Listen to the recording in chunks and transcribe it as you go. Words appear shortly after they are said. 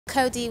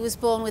Cody was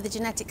born with a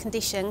genetic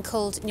condition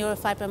called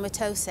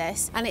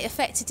neurofibromatosis, and it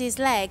affected his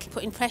leg,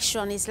 putting pressure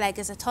on his leg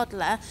as a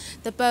toddler.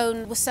 The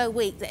bone was so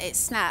weak that it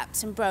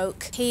snapped and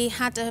broke. He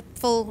had a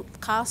full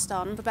cast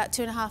on for about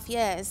 2.5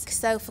 years.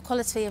 So for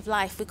quality of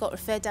life, we got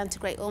referred down to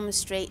Great Ormond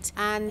Street,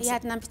 and he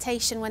had an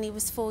amputation when he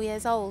was 4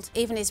 years old.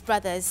 Even his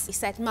brothers, he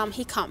said, "Mum,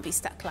 he can't be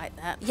stuck like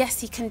that.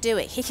 Yes, he can do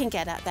it. He can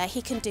get out there.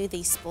 He can do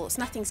these sports.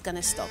 Nothing's going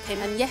to stop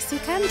him. And yes, he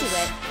can do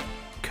it."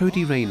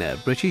 Cody Rayner,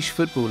 British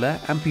footballer,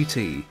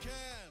 amputee.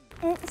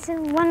 It's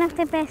one of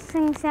the best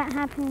things that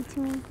happened to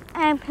me.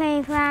 I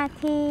play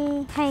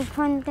karate,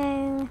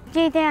 taekwondo,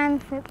 judo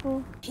and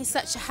football. He's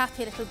such a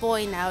happy little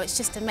boy now. It's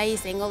just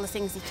amazing, all the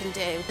things he can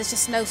do. There's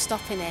just no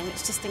stopping him.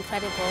 It's just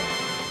incredible.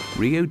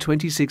 Rio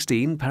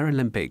 2016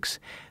 Paralympics,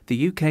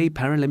 the UK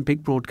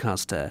Paralympic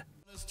broadcaster.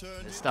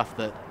 The stuff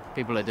that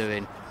people are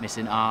doing,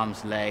 missing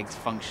arms, legs,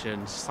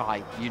 function,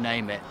 sight, you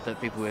name it,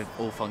 that people with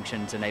all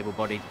functions and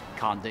able-bodied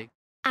can't do.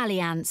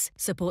 Allianz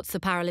supports the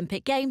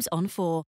Paralympic Games on 4.